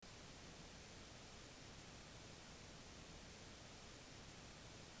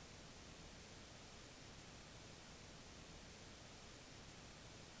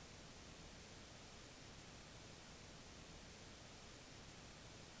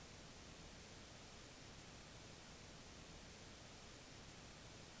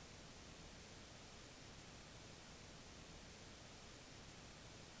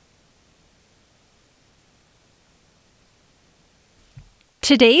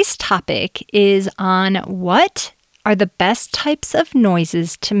Today's topic is on what are the best types of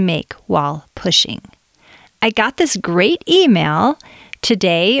noises to make while pushing. I got this great email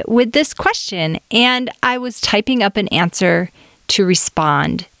today with this question, and I was typing up an answer to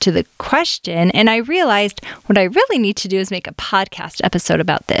respond to the question, and I realized what I really need to do is make a podcast episode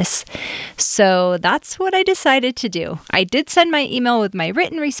about this. So that's what I decided to do. I did send my email with my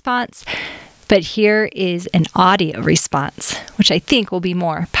written response, but here is an audio response, which I think will be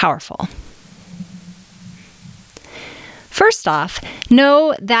more powerful. First off,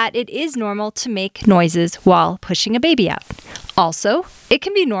 know that it is normal to make noises while pushing a baby out. Also, it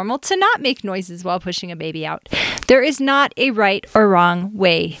can be normal to not make noises while pushing a baby out. There is not a right or wrong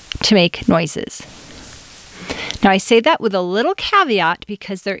way to make noises. Now, I say that with a little caveat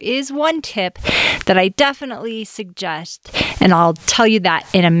because there is one tip that I definitely suggest, and I'll tell you that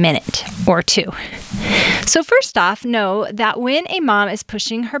in a minute or two. So first off, know that when a mom is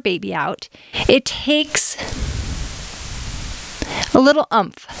pushing her baby out, it takes a little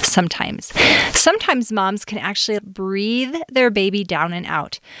oomph sometimes. Sometimes moms can actually breathe their baby down and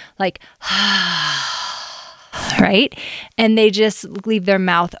out, like, right? And they just leave their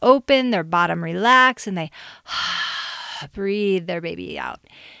mouth open, their bottom relaxed, and they breathe their baby out.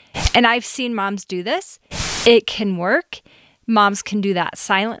 And I've seen moms do this. It can work. Moms can do that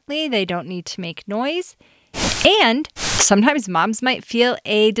silently. They don't need to make noise. And sometimes moms might feel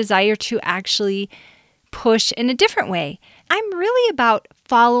a desire to actually push in a different way. I'm really about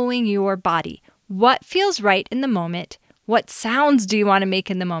following your body. What feels right in the moment? What sounds do you want to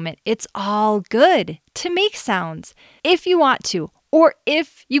make in the moment? It's all good to make sounds if you want to, or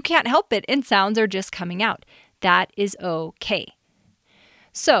if you can't help it and sounds are just coming out. That is okay.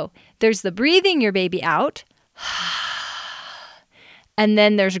 So there's the breathing your baby out. And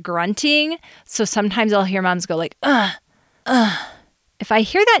then there's grunting. So sometimes I'll hear moms go like, If I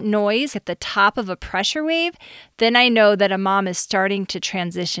hear that noise at the top of a pressure wave, then I know that a mom is starting to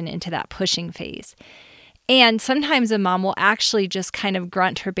transition into that pushing phase. And sometimes a mom will actually just kind of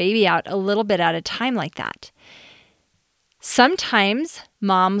grunt her baby out a little bit at a time like that. Sometimes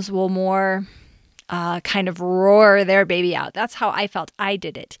moms will more kind of roar their baby out. That's how I felt I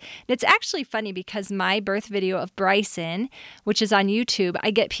did it. And it's actually funny because my birth video of Bryson, which is on YouTube, I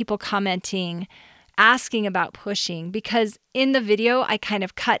get people commenting, asking about pushing, because in the video, I kind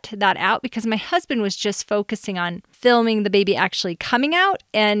of cut that out because my husband was just focusing on filming the baby actually coming out,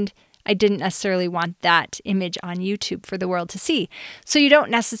 and I didn't necessarily want that image on YouTube for the world to see. So you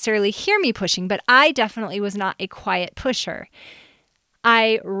don't necessarily hear me pushing, but I definitely was not a quiet pusher.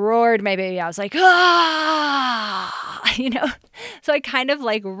 I roared my baby. I was like, So I kind of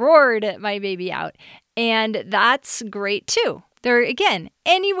like roared my baby out, and that's great too. There, again,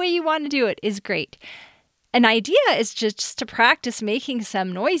 any way you want to do it is great. An idea is just to practice making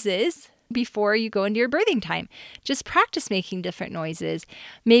some noises before you go into your birthing time. Just practice making different noises.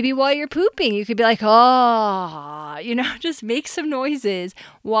 Maybe while you're pooping, you could be like, just make some noises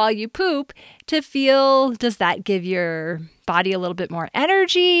while you poop to feel, does that give your body a little bit more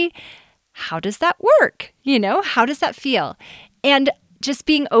energy? How does that work? How does that feel? And just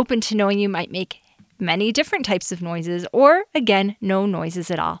being open to knowing you might make many different types of noises, or again, no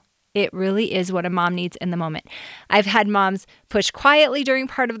noises at all. It really is what a mom needs in the moment. I've had moms push quietly during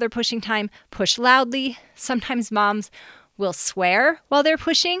part of their pushing time, push loudly. Sometimes moms will swear while they're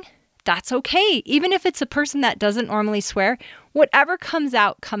pushing. That's okay. Even if it's a person that doesn't normally swear, whatever comes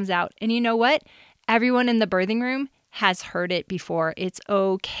out, comes out. And you know what? Everyone in the birthing room has heard it before. It's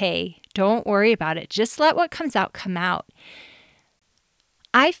okay. Don't worry about it. Just let what comes out come out.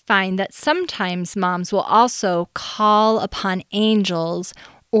 I find that sometimes moms will also call upon angels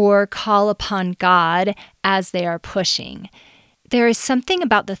or call upon God as they are pushing. There is something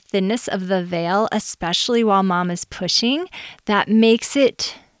about the thinness of the veil, especially while mom is pushing, that makes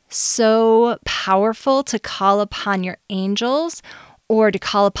it so powerful to call upon your angels or to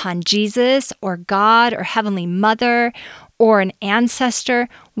call upon Jesus or God or Heavenly Mother or an ancestor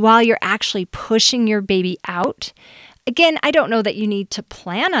while you're actually pushing your baby out. Again, I don't know that you need to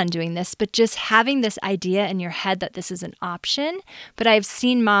plan on doing this, but just having this idea in your head that this is an option. But I've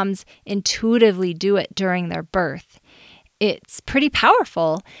seen moms intuitively do it during their birth. It's pretty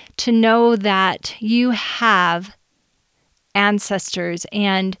powerful to know that you have ancestors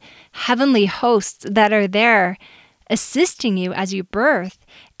and heavenly hosts that are there assisting you as you birth,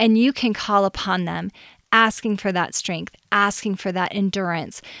 and you can call upon them, asking for that strength, asking for that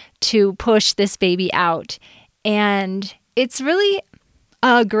endurance to push this baby out. And it's really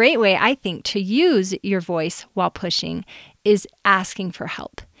a great way, I think, to use your voice while pushing is asking for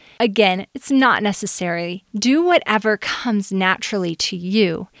help. Again, it's not necessary. Do whatever comes naturally to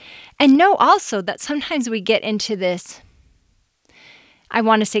you. And know also that sometimes we get into this, I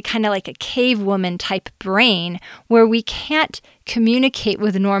want to say kind of like a cave woman type brain where we can't communicate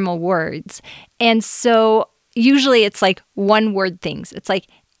with normal words. And so usually it's like one word things. It's like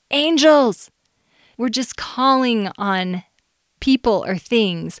angels. We're just calling on people or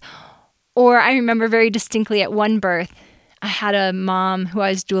things. Or I remember very distinctly at one birth, I had a mom who I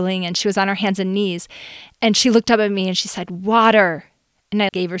was dualing and she was on her hands and knees and she looked up at me and she said, water. And I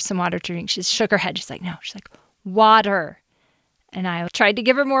gave her some water to drink. She shook her head. She's like, no. She's like, water. And I tried to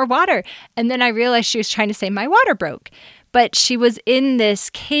give her more water. And then I realized she was trying to say my water broke. But she was in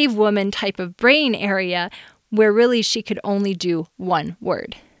this cave woman type of brain area where really she could only do one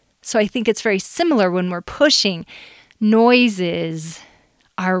word. So I think it's very similar when we're pushing. Noises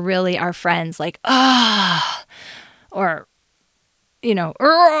are really our friends, like, or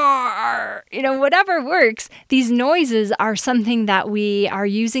whatever works. These noises are something that we are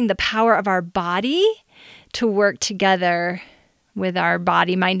using the power of our body to work together with our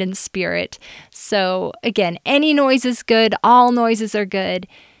body, mind, and spirit. So again, any noise is good. All noises are good.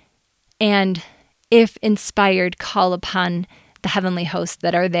 And if inspired, call upon the heavenly hosts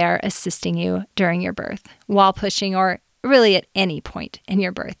that are there assisting you during your birth, while pushing, or really at any point in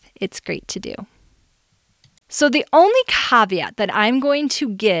your birth. It's great to do. So the only caveat that I'm going to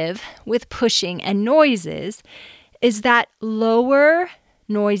give with pushing and noises is that lower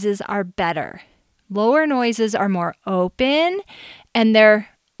noises are better. Lower noises are more open and they're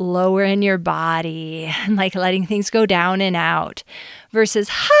lower in your body, like letting things go down and out, versus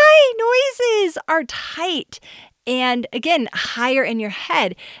high noises are tight and again, higher in your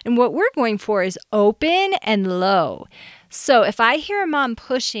head. And what we're going for is open and low. So if I hear a mom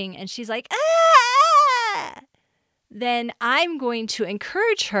pushing and she's like, then I'm going to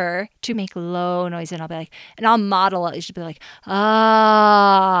encourage her to make low noise, and I'll be like, and I'll model it. You should be like, and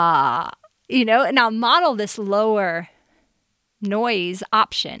I'll model this lower noise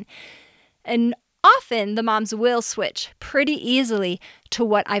option. And often the moms will switch pretty easily to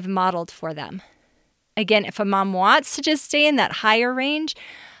what I've modeled for them. Again, if a mom wants to just stay in that higher range,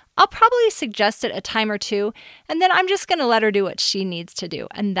 I'll probably suggest it a time or two, and then I'm just going to let her do what she needs to do,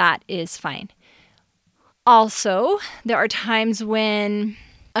 and that is fine. Also, there are times when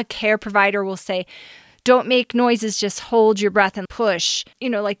a care provider will say, don't make noises, just hold your breath and push,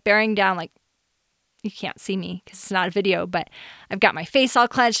 like bearing down, like you can't see me because it's not a video, but I've got my face all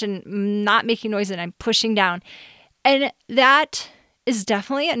clenched and not making noise and I'm pushing down. And that is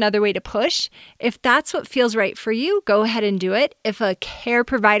definitely another way to push. If that's what feels right for you, go ahead and do it. If a care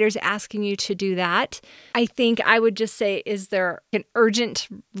provider is asking you to do that, I think I would just say, is there an urgent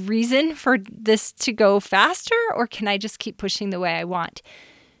reason for this to go faster, or can I just keep pushing the way I want?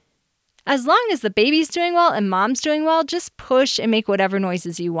 As long as the baby's doing well and mom's doing well, just push and make whatever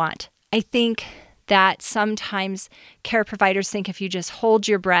noises you want. I think that sometimes care providers think if you just hold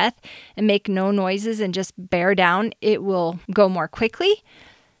your breath and make no noises and just bear down, it will go more quickly.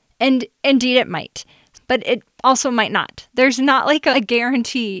 And indeed it might, but it also might not. There's not like a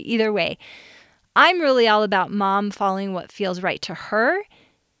guarantee either way. I'm really all about mom following what feels right to her.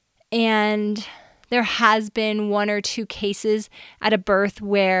 And there has been 1 or 2 cases at a birth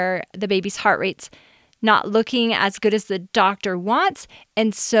where the baby's heart rate's not looking as good as the doctor wants.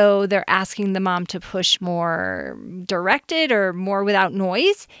 And so they're asking the mom to push more directed or more without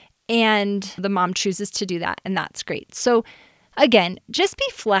noise. And the mom chooses to do that. And that's great. So again, just be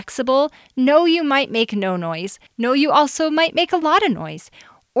flexible. Know you might make no noise. Know you also might make a lot of noise,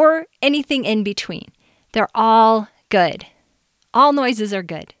 or anything in between. They're all good. All noises are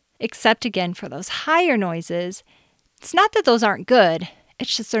good, except again for those higher noises. It's not that those aren't good.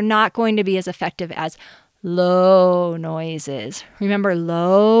 It's just they're not going to be as effective as low noises. Remember,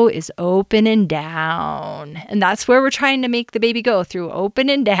 low is open and down. And that's where we're trying to make the baby go, through open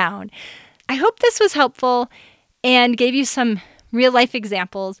and down. I hope this was helpful and gave you some real life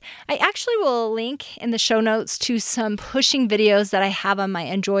examples. I actually will link in the show notes to some pushing videos that I have on my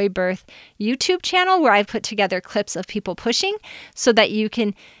Enjoy Birth YouTube channel, where I've put together clips of people pushing so that you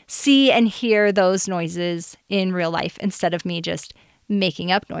can see and hear those noises in real life instead of me just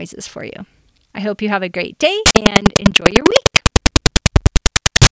making up noises for you. I hope you have a great day and enjoy your week.